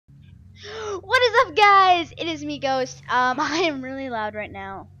What is up, guys? It is me, Ghost. I am really loud right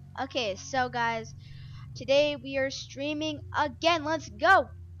now. Okay, so guys, today we are streaming again. Let's go.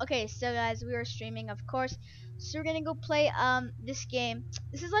 Okay, so guys, we are streaming, of course. So we're gonna go play this game.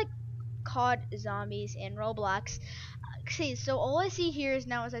 This is like COD Zombies in Roblox. Okay, so all I see here is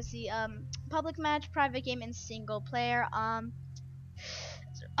now is I see public match, private game, and single player.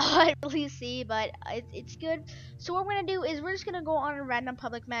 All I really see, but it's good. So what we're gonna do is we're just gonna go on a random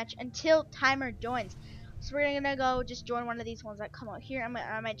public match until timer joins. So we're gonna go just join one of these ones that come out here.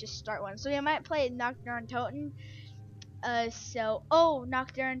 I might just start one. So we might play Nocturne Toten.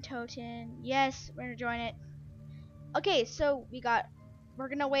 Nocturne Toten. Yes, we're gonna join it. Okay, so we're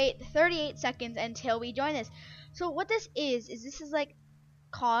gonna wait 38 seconds until we join this. So what this is this is like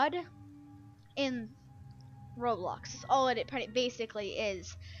COD in Roblox. That's all it basically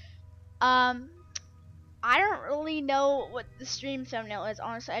is. I don't really know what the stream thumbnail is.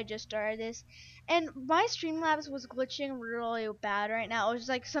 Honestly, I just started this, and my Streamlabs was glitching really bad right now. It was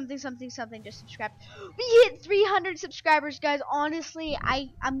like something. Just subscribe. We hit 300 subscribers, guys. Honestly,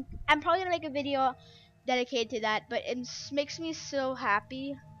 I'm probably gonna make a video dedicated to that, but it makes me so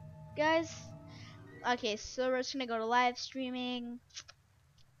happy, guys. Okay, so we're just gonna go to live streaming.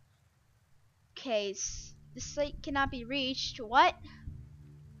 Okay, the site cannot be reached. What?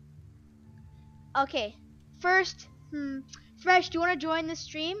 Okay, first, Thresh, do you want to join the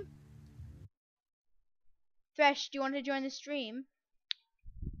stream? Thresh, do you want to join the stream?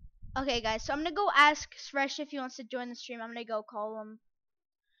 Okay, guys, so I'm gonna go ask Thresh if he wants to join the stream. I'm gonna go call him.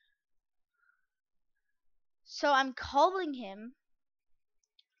 So I'm calling him,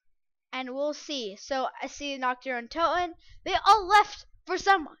 and we'll see. So I see Nocturne Toten. They all left for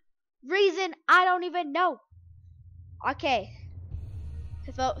some reason I don't even know. Okay.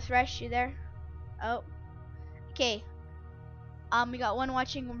 Thresh, you there? Oh. Okay. We got one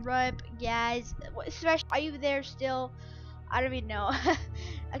watching RIP, guys. Thresh, are you there still? I don't even know.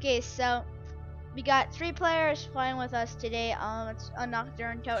 Okay, so we got 3 players playing with us today. It's a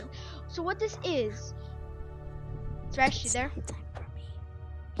Nocturne Toten. So what this is? Thresh, you there?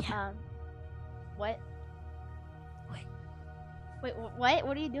 Yeah. What? Wait, what?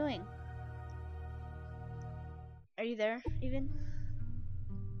 What are you doing? Are you there even?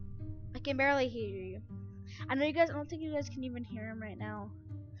 I can barely hear you. I know you guys. I don't think you guys can even hear him right now.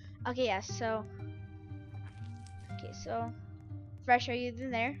 Okay, yeah. So, Fresh, are you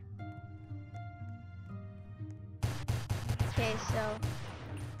even there? Okay, so,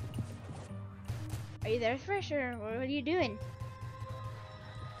 are you there, Fresh, or what are you doing?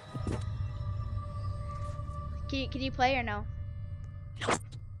 Can you play or no? No.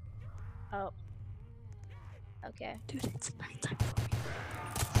 Oh. Okay. Dude, it's nighttime for me.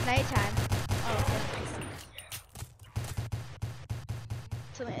 It's nighttime. Oh, okay.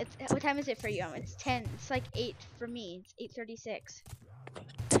 So what time is it for you? It's 10. It's like 8 for me. It's 8:36.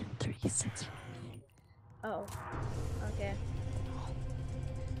 10:36 for me. Oh. Okay.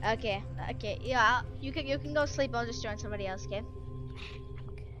 Okay. Yeah, you can go sleep. I'll just join somebody else, okay?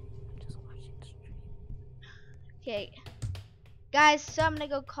 Okay. I'm just watching the stream. Okay. Guys, so I'm gonna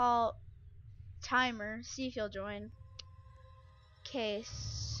go call Timer, see if he'll join. Okay,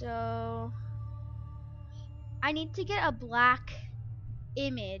 so I need to get a black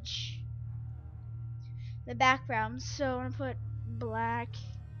image, the background, so I'm gonna put black.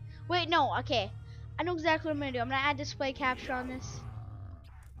 Wait, no, okay, I know exactly what I'm gonna do. I'm gonna add display capture on this.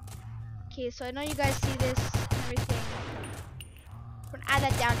 Okay, so I know you guys see this and everything. I'm gonna add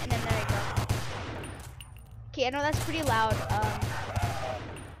that down, and then there we go. Okay, I know that's pretty loud.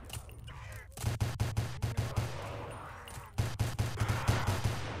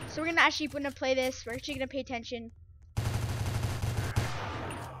 So we're gonna play this. We're actually gonna pay attention.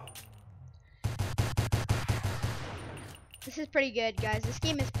 This is pretty good, guys. This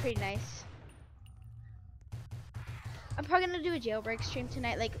game is pretty nice. I'm probably gonna do a jailbreak stream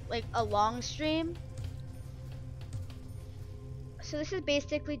tonight, like a long stream. So this is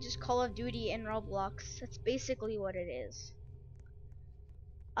basically just Call of Duty in Roblox. That's basically what it is.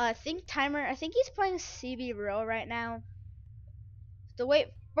 I think he's playing CB Row right now. So wait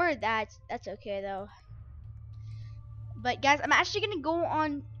for that. That's okay though. But guys, I'm actually gonna go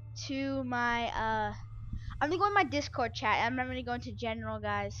on to my I'm gonna go in my Discord chat. I'm not gonna go into general,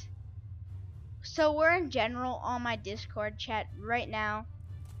 guys. So we're in general on my Discord chat right now.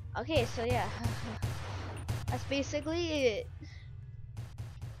 Okay, so yeah. That's basically it.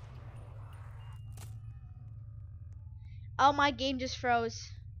 Oh, my game just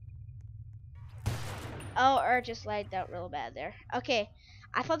froze. Oh, or it just lagged out real bad there. Okay,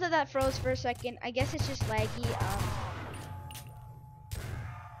 I thought that froze for a second. I guess it's just laggy.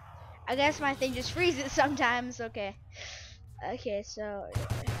 I guess my thing just freezes sometimes. Okay. Okay, so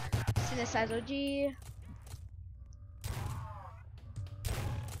synthesize OG. If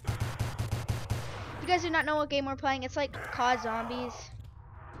you guys do not know what game we're playing, it's like COD Zombies.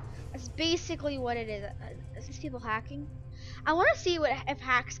 That's basically what it is. Is these people hacking? I want to see if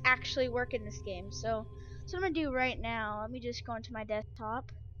hacks actually work in this game. So what I'm gonna do right now. Let me just go into my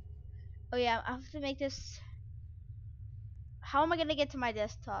desktop. Oh yeah, I have to make this. How am I gonna get to my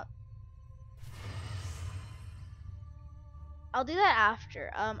desktop? I'll do that after.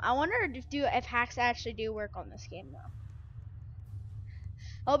 I wonder if hacks actually do work on this game though.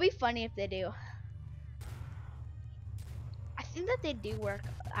 It'll be funny if they do. I think that they do work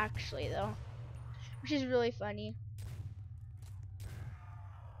actually though, which is really funny.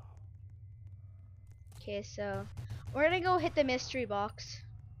 Okay, so we're gonna go hit the mystery box.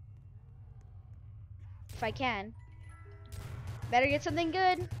 If I can. Better get something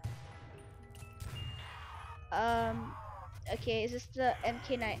good. Okay, is this the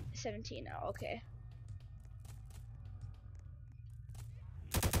MK17? Oh, okay.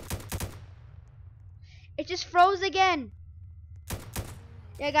 It just froze again.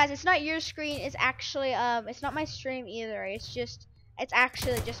 Yeah, guys, it's not your screen. It's actually it's not my stream either. It's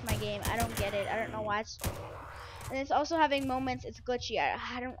actually just my game. I don't get it. I don't know why it's. And it's also having moments. It's glitchy.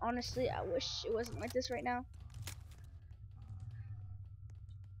 I don't honestly. I wish it wasn't like this right now.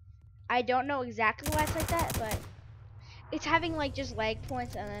 I don't know exactly why it's like that, but it's having like just lag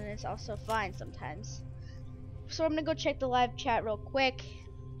points, and then it's also fine sometimes. So I'm gonna go check the live chat real quick.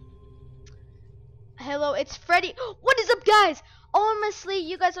 Hello, it's Freddy. What is up, guys? Honestly,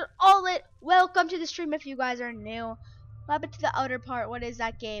 you guys are all lit. Welcome to the stream if you guys are new. What happened to the outer part? What is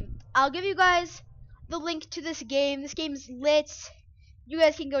that game? I'll give you guys the link to this game. This game's lit. You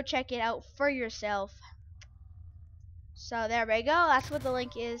guys can go check it out for yourself. So there we go. That's what the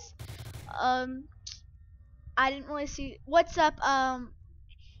link is. I didn't really see. What's up,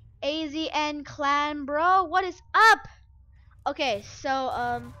 AZN clan, bro? What is up? Okay,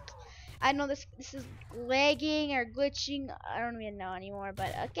 so I know this is lagging or glitching. I don't even know anymore.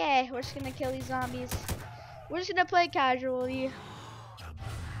 But okay, we're just gonna kill these zombies. We're just gonna play casually.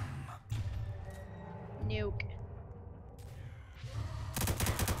 Nuke.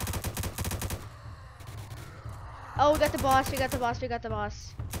 Oh, we got the boss. We got the boss. We got the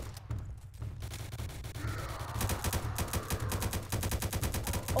boss.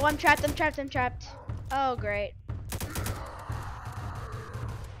 Oh, I'm trapped. I'm trapped. I'm trapped. Oh, great.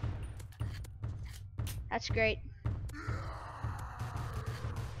 That's great.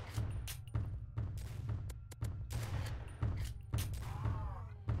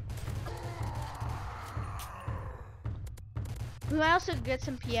 We might also get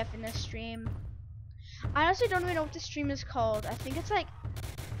some PF in this stream. I honestly don't even know what the stream is called. I think it's like,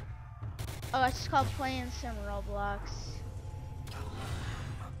 oh, it's just called playing some Roblox.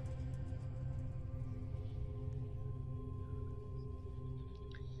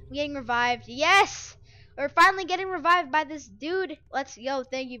 I'm getting revived. Yes! We're finally getting revived by this dude. Let's go.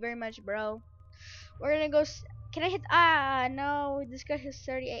 Thank you very much, bro. We're gonna go. Can I hit? Ah, no. This guy has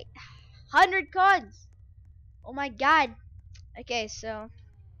 3,800 coins. Oh my god. Okay, so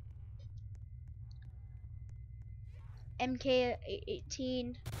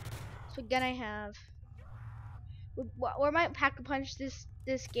MK18. That's what gun I have. We might pack a punch this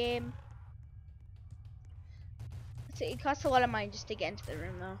game. It costs a lot of money just to get into the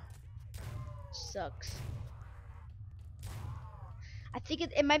room though. Sucks. I think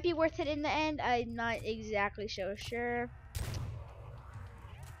it might be worth it in the end. I'm not exactly so sure.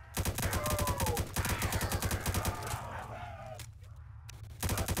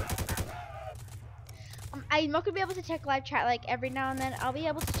 I'm not gonna be able to check live chat like every now and then. I'll be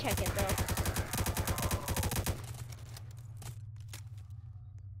able to check it though.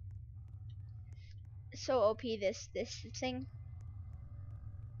 So OP this thing.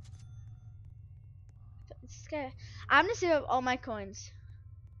 This guy. I'm gonna save up all my coins.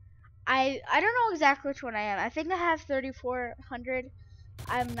 I don't know exactly which one I am. I think I have 3,400.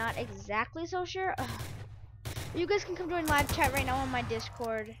 I'm not exactly so sure. Ugh. You guys can come join live chat right now on my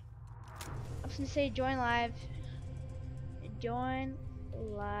Discord. I'm just gonna say join live. Join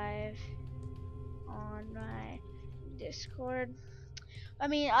live on my Discord. I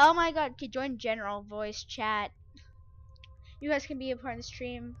mean, oh my god, can join general voice chat. You guys can be a part of the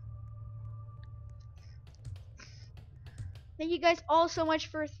stream. Thank you guys all so much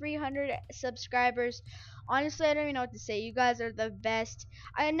for 300 subscribers. Honestly, I don't even know what to say. You guys are the best.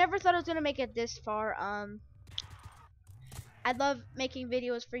 I never thought I was gonna make it this far. I love making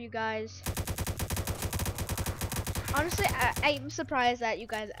videos for you guys. Honestly, I'm surprised that you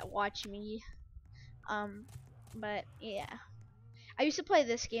guys watch me. But yeah. I used to play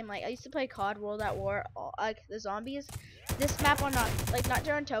this game, like I used to play COD World at War, like the zombies. This map on not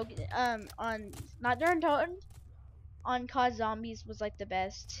during token, on not during token, on COD Zombies was like the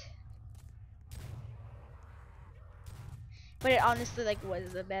best. But it honestly like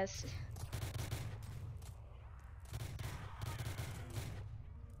was the best.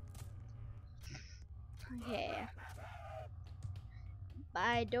 Okay.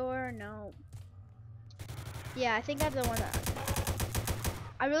 By door, no. Yeah, I think I have the one that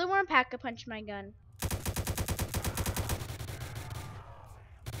I really want to pack a punch my gun.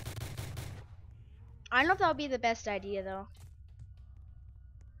 I don't know if that would be the best idea though.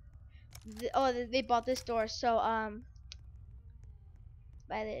 They bought this door, so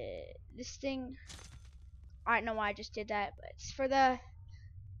by this thing. I don't know why I just did that, but it's for the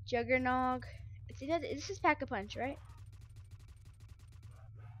Juggernog. I think that this is pack a punch, right?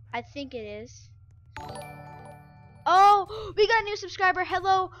 I think it is. Oh, we got a new subscriber.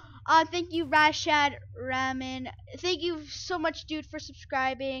 Hello. Thank you, Rashad Ramen. Thank you so much, dude, for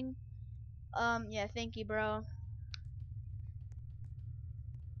subscribing. Yeah, thank you, bro.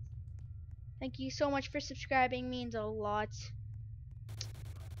 Thank you so much for subscribing. Means a lot.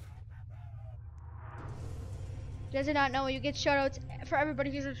 Does it not know you get shoutouts for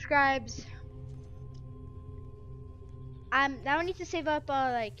everybody who subscribes? Now I need to save up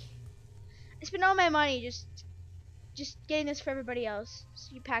like I spent all my money just getting this for everybody else.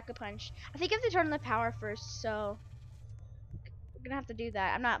 So you pack a punch. I think I have to turn on the power first, so we're gonna have to do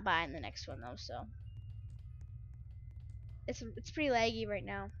that. I'm not buying the next one though, so it's pretty laggy right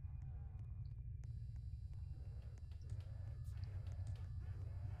now.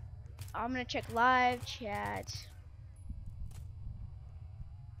 I'm gonna check live chat.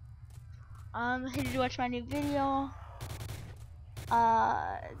 Did you watch my new video?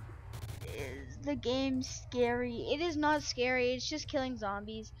 Is the game scary? It is not scary. It's just killing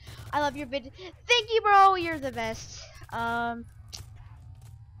zombies. I love your vid. Thank you, bro. You're the best.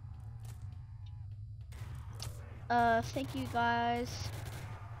 Thank you guys.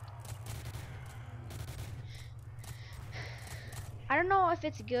 I don't know if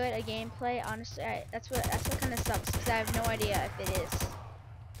it's good a gameplay. Honestly, that's what kind of sucks because I have no idea if it is.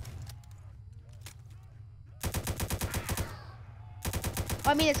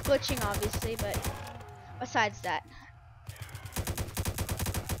 Well, I mean, it's glitching obviously, but besides that,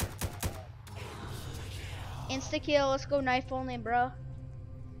 insta kill. Let's go knife only, bro.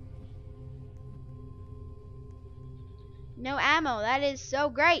 No ammo. That is so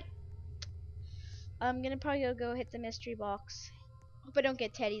great. I'm gonna probably go hit the mystery box. Hope I don't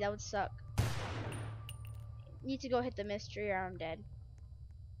get Teddy. That would suck. Need to go hit the mystery or I'm dead.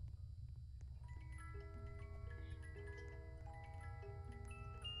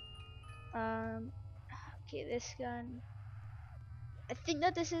 Okay, this gun. I think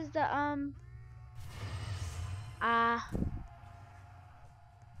that this is the and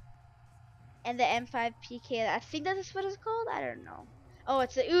the M5 PK. I think that is what it's called. I don't know. Oh,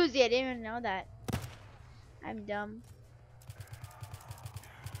 it's the Uzi. I didn't even know that. I'm dumb.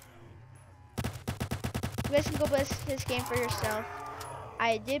 You guys can go bless this game for yourself.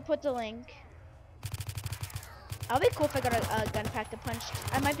 I did put the link. I'll be cool if I got a gun pack to punch.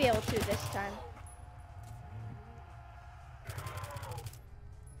 I might be able to this time.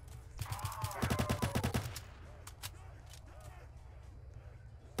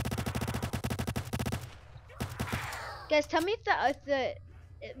 Guys, tell me if the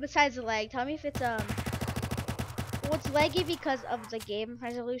besides the lag, tell me if it's well, it's laggy because of the game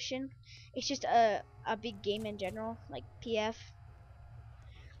resolution. It's just a big game in general, like PF.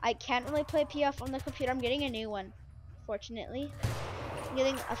 I can't really play PF on the computer. I'm getting a new one, fortunately. I'm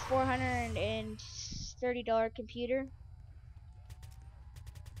getting a $430 computer,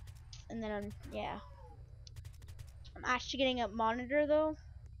 and then yeah, I'm actually getting a monitor though,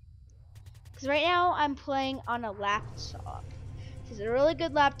 because right now I'm playing on a laptop. This is a really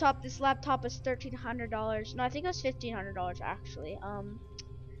good laptop. This laptop is $1,300. No, I think it was $1,500 actually.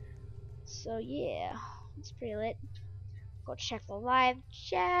 So yeah, it's pretty lit. Go check the live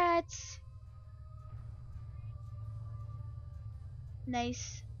chats.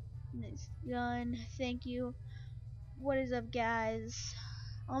 Nice gun. Thank you. What is up, guys?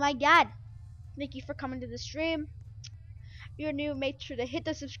 Oh my God! Thank you for coming to the stream. If you're new, make sure to hit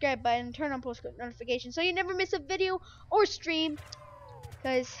the subscribe button and turn on post notifications so you never miss a video or stream.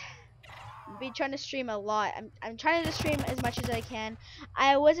 Cause I'll be trying to stream a lot. I'm trying to stream as much as I can.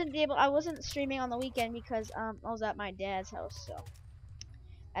 I wasn't streaming on the weekend because I was at my dad's house, so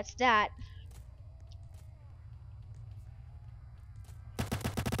that's that.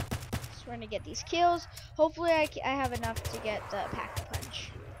 We're gonna get these kills. Hopefully I have enough to get the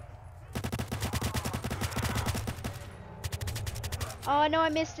pack-a-punch. Oh no, I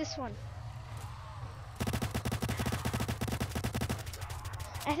missed this one.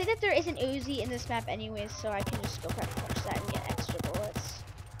 I think that there is an Uzi in this map anyways, so I can just go pack-a-punch that and get extra bullets.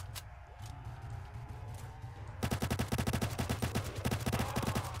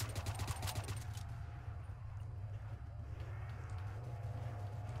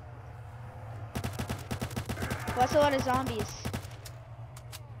 Well, that's a lot of zombies.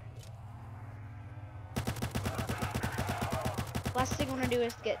 Last thing I want to do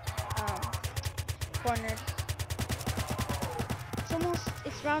is get cornered.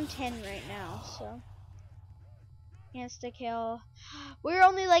 It's round 10 right now, so insta kill. We're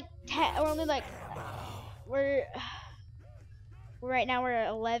only like 10. We're only like right now we're at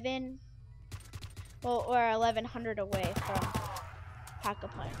 11. Well, we're 1100 away from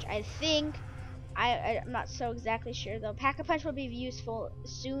pack-a-punch. I think. I'm not so exactly sure though. Pack-a-punch will be useful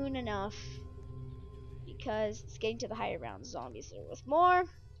soon enough because it's getting to the higher rounds. Zombies are worth more.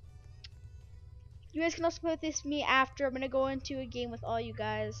 You guys can also play with this me after. I'm gonna go into a game with all you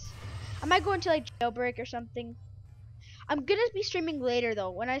guys. I might go into like jailbreak or something. I'm gonna be streaming later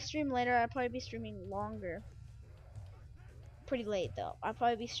though. When I stream later, I'll probably be streaming longer. Pretty late though. I'll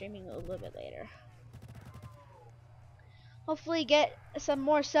probably be streaming a little bit later. Hopefully get some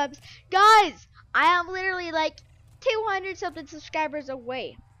more subs. Guys, I am literally like 200 something subscribers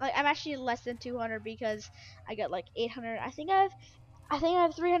away. Like I'm actually less than 200 because I got like 800. I think I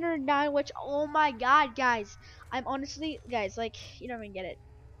have 309, which, oh my god, guys. I'm honestly, guys, like, you don't even get it.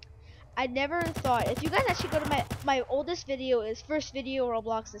 I never thought, if you guys actually go to my oldest video, is first video,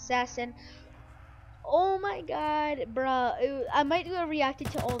 Roblox Assassin. Oh my god, bruh. I might do a reacting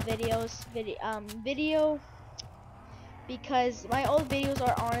to old videos, video, because my old videos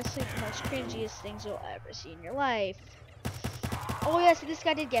are honestly the most cringiest things you'll ever see in your life. Oh yeah, so this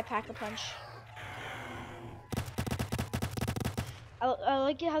guy did get pack-a-punch. I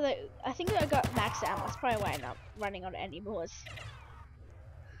like how I think I got max ammo. That's probably why I'm not running out of any bullets.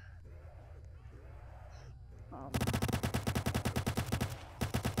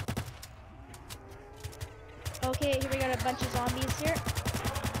 Okay, here we got a bunch of zombies here.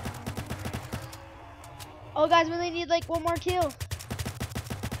 Oh guys, we only need like one more kill.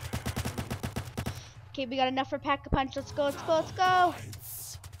 Okay, we got enough for pack-a-punch. Let's go, let's go, let's go.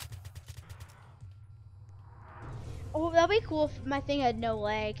 Oh, that'd be cool if my thing had no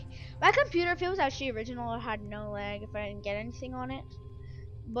lag. My computer, if it was actually original, had no lag if I didn't get anything on it.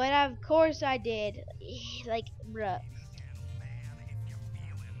 But of course I did. Like, bruh.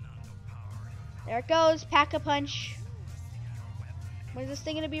 There it goes, pack-a-punch. When is this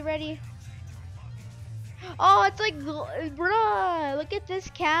thing gonna be ready? Oh, it's like, bruh, look at this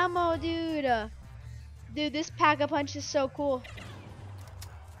camo, dude. Dude, this pack-a-punch is so cool.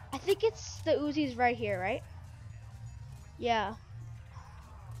 I think it's the Uzi's right here, right? Yeah.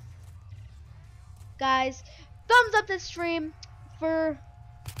 Guys, thumbs up this stream for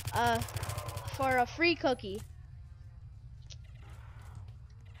a free cookie.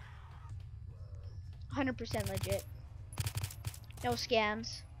 100% legit. No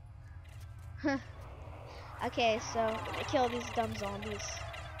scams. Okay, so I kill these dumb zombies.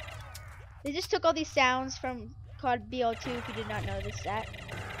 They just took all these sounds from COD BO2 if you did not notice that.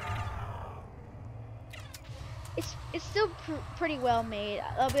 It's still pretty well made.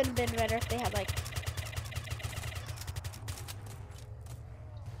 It would have been better if they had like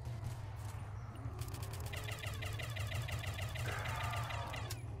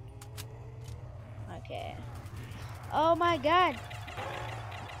okay. Oh my god.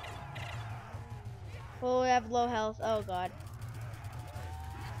 Oh, we have low health. Oh god.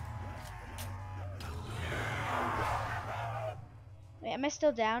 Wait, am I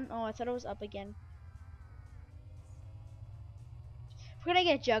still down? Oh, I thought it was up again. We're gonna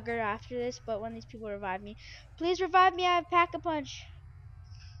get Jugger after this, but when these people revive me, please revive me. I have pack-a-punch.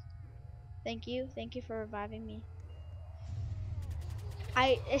 Thank you for reviving me.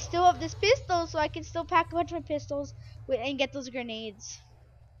 I still have this pistol, so I can still pack-a-punch my pistols and get those grenades.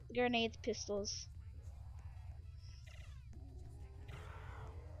 Pistols.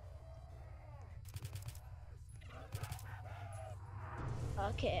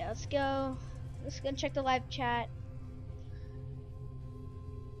 Okay, let's go. Let's go check the live chat.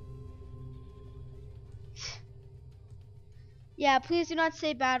 Yeah, please do not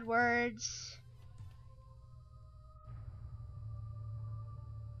say bad words.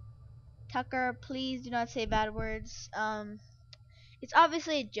 Tucker, please do not say bad words. It's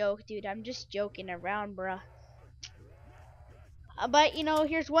obviously a joke, dude. I'm just joking around, bruh. But you know,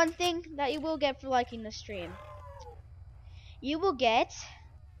 here's one thing that you will get for liking the stream. You will get,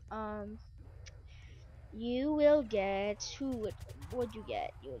 um, who would you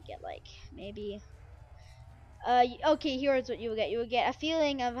get? You would get like maybe, okay, here's what you will get. You will get a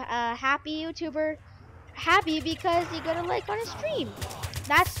feeling of a happy YouTuber, happy because you got a like on a stream.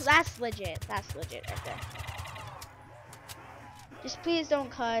 That's legit. That's legit right there. Just please don't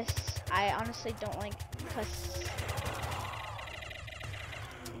cuss. I honestly don't like cuss.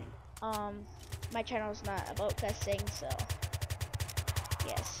 My channel's not about cussing, so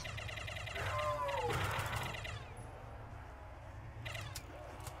yes.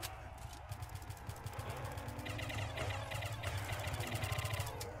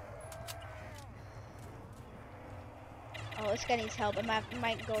 Oh, this guy needs help. I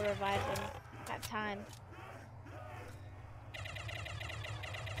might go revive him. I have time.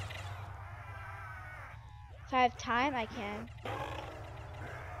 If I have time, I can.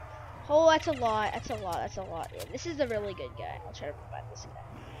 Oh, that's a lot. That's a lot. That's a lot. Yeah, this is a really good guy. I'll try to revive this guy.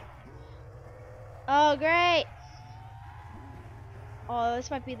 Oh, great. Oh,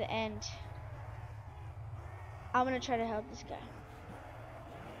 this might be the end. I'm gonna try to help this guy.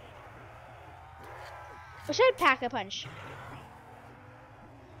 Or should I pack a punch?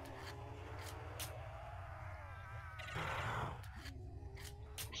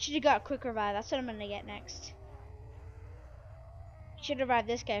 I should have got a quick revive. That's what I'm gonna get next. Should revive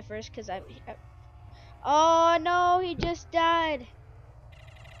this guy first, cause I. Oh no, he just died.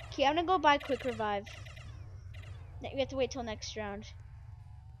 Okay, I'm gonna go buy quick revive. We have to wait till next round.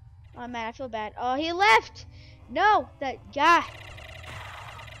 Oh man, I feel bad. Oh, he left. No, that guy.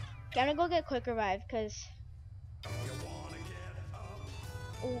 Okay, I'm gonna go get quick revive, cause.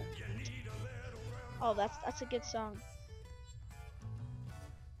 Oh, that's a good song.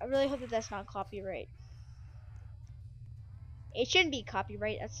 I really hope that that's not copyright. It shouldn't be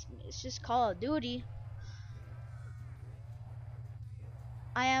copyright. It's just Call of Duty.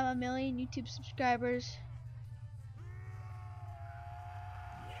 I am 1 million YouTube subscribers.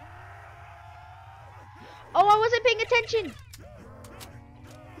 Oh, I wasn't paying attention.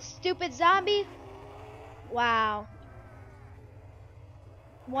 Stupid zombie. Wow.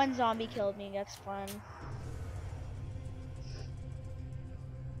 One zombie killed me. That's fun.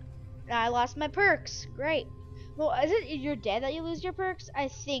 I lost my perks. Great. Well, is it you're dead that you lose your perks? I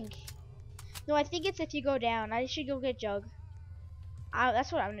think. No, I think it's if you go down. I should go get Jug.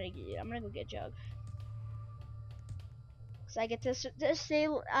 That's what I'm gonna get. I'm gonna go get Jug. So I get to stay.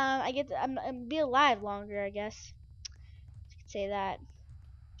 I get to be alive longer. I guess. You could say that.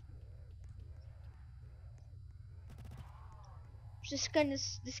 This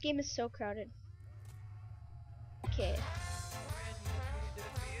game is so crowded. Okay.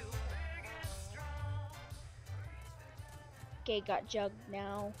 Okay, got Jug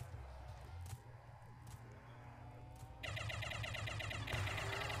now.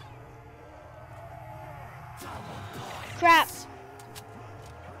 Crap!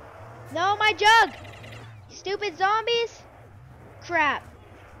 No, my Jug! Stupid zombies! Crap!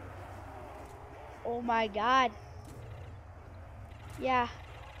 Oh my god. Yeah.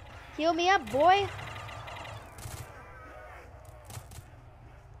 Heal me up, boy!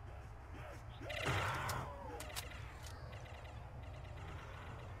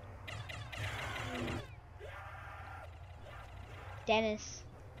 Dennis.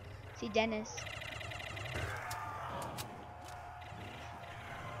 See Dennis.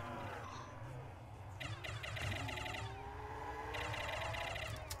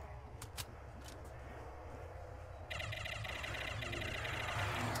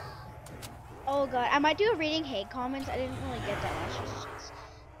 Oh god, I might do a reading hate comments. I didn't really get that much. It's just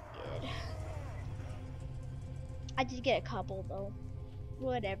good. I did get a couple though.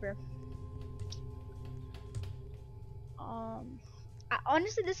 Whatever.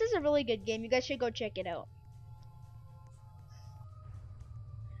 Honestly, this is a really good game. You guys should go check it out.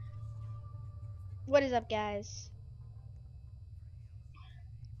 What is up, guys?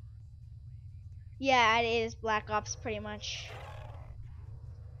 Yeah, it is Black Ops pretty much.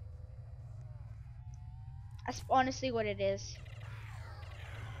 That's honestly what it is.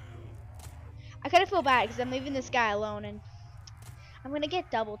 I kind of feel bad because I'm leaving this guy alone and I'm gonna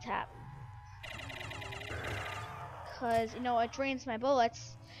get double tap. Cause you know it drains my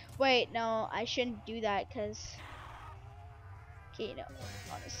bullets. Wait, no, I shouldn't do that because. Okay, no,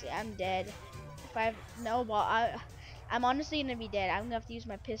 honestly, I'm dead. If I have no ball, I'm honestly gonna be dead. I'm gonna have to use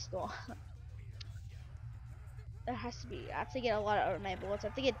my pistol. There has to be. I have to get a lot of my bullets. I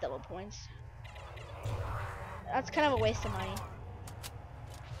have to get double points. That's kind of a waste of money.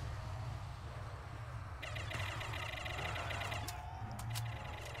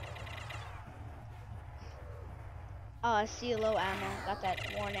 See low ammo. Got that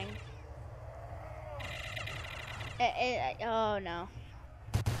warning. Oh no.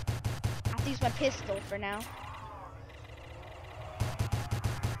 I have to use my pistol for now.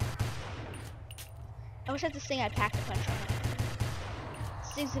 I wish I had this thing I'd pack a punch on it.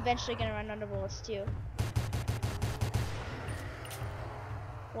 This thing's eventually gonna run under bullets too.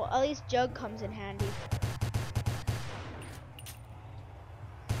 Well, at least Jug comes in handy.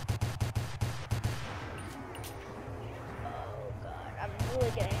 Oh god, I'm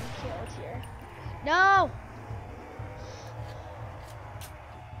really getting killed here. No!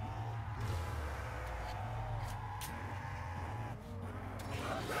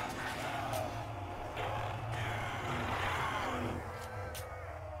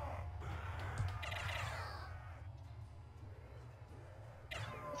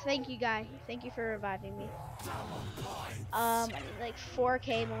 Thank you, guy. Thank you for reviving me. I need like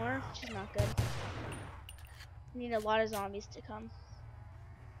 4K more, which is not good. I need a lot of zombies to come.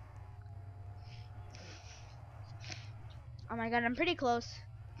 Oh my god, I'm pretty close.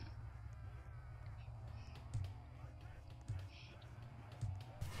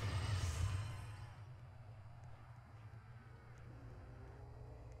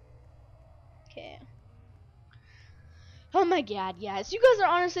 Okay. Oh my god, yes. You guys are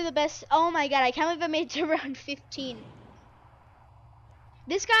honestly the best. Oh my god, I can't believe I made it to round 15.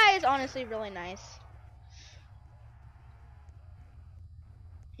 This guy is honestly really nice.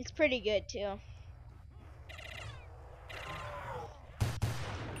 He's pretty good too.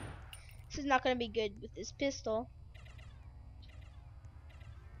 This is not going to be good with this pistol.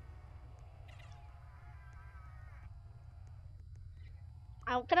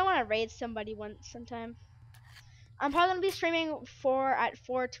 I kind of want to raid somebody sometime. I'm probably going to be streaming at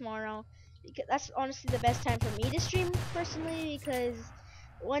 4 tomorrow. Because that's honestly the best time for me to stream personally, because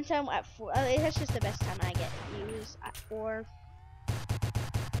one time at 4, that's just the best time I get views at 4.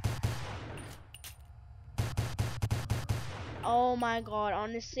 Oh my god,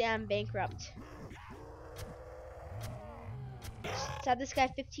 honestly I'm bankrupt. Stabbed this guy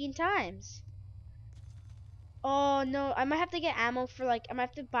 15 times. Oh no, I might have to get ammo for like, I might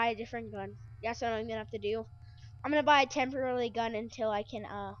have to buy a different gun. That's what I'm gonna have to do. I'm gonna buy a temporary gun until I can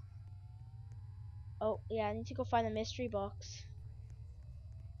oh yeah, I need to go find the mystery box.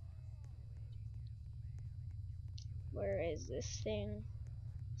 Where is this thing?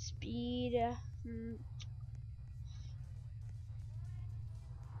 Speed.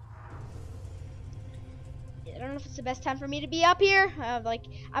 I don't know if it's the best time for me to be up here. Like,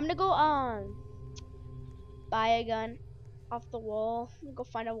 I'm gonna go buy a gun off the wall. I'm gonna go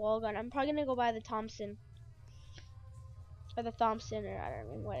find a wall gun. I'm probably gonna go buy the Thompson. Or the Thompson, or I don't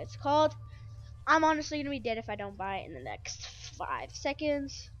know what it's called. I'm honestly gonna be dead if I don't buy it in the next 5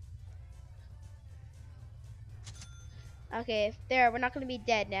 seconds. Okay, there, we're not gonna be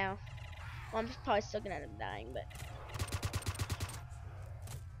dead now. Well, I'm probably still gonna end up dying, but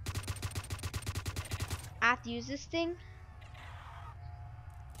I have to use this thing.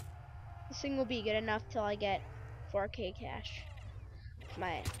 This thing will be good enough till I get 4K cash.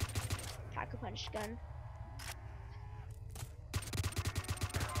 My pack-a-punch gun.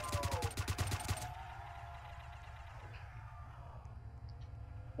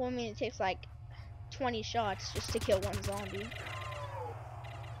 Well, I mean, it takes like 20 shots just to kill one zombie.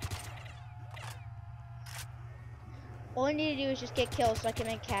 All I need to do is just get kills so I can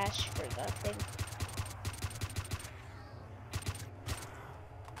make cash for the thing.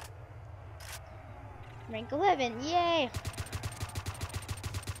 Rank 11, yay!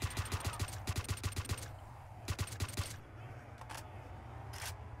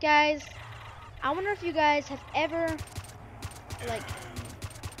 Guys, I wonder if you guys have ever, like,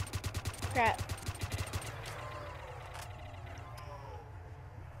 crap.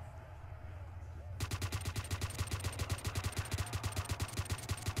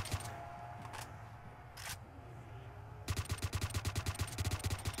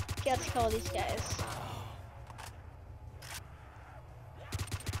 Okay, let's kill these guys.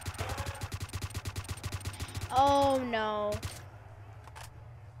 Oh no.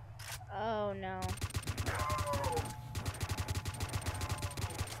 Oh no.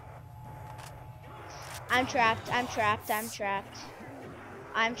 I'm trapped. I'm trapped. I'm trapped.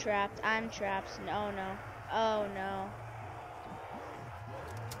 I'm trapped. I'm trapped. No, no. Oh no.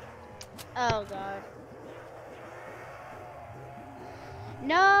 Oh god.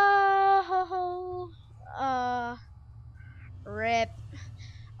 No. Rip.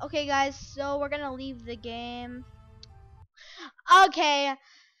 Okay, guys. So we're gonna leave the game. Okay.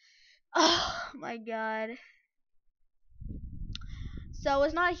 Oh my god. So I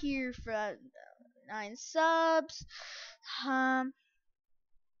was not here for 9 subs. Um,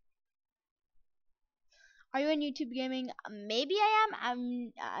 are you in YouTube gaming? Maybe I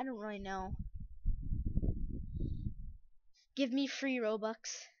am. I don't really know. Give me free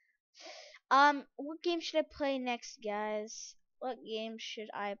Robux. What game should I play next, guys? What game should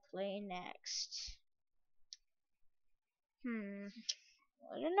I play next?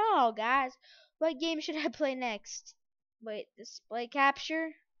 I don't know, guys. What game should I play next? Wait, display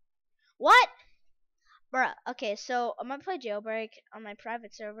capture? What? Bruh, okay, so I'm gonna play Jailbreak on my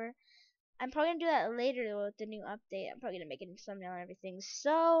private server. I'm probably gonna do that later with the new update. I'm probably gonna make a new thumbnail and everything.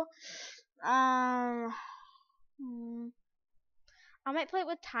 So, hmm, I might play it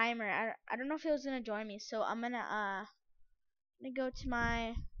with Timer. I don't know if he was gonna join me, so I'm gonna go to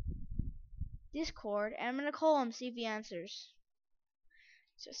my Discord and I'm gonna call him, see if he answers.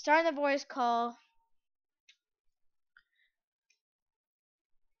 So starting the voice call.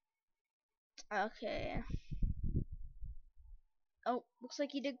 Okay. Oh, looks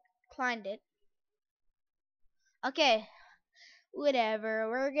like he declined it. Okay, whatever.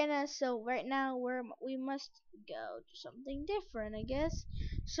 We're gonna. So right now we must go to something different, I guess.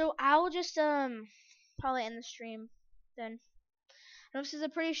 So I'll just probably end the stream then. I know this is a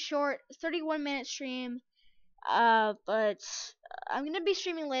pretty short 31-minute stream. But I'm gonna be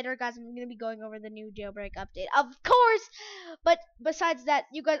streaming later, guys. I'm gonna be going over the new jailbreak update, of course. But besides that,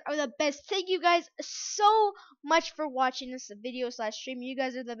 you guys are the best. Thank you guys so much for watching this video / stream. You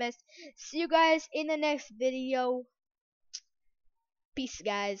guys are the best. See you guys in the next video. Peace,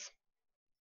 guys.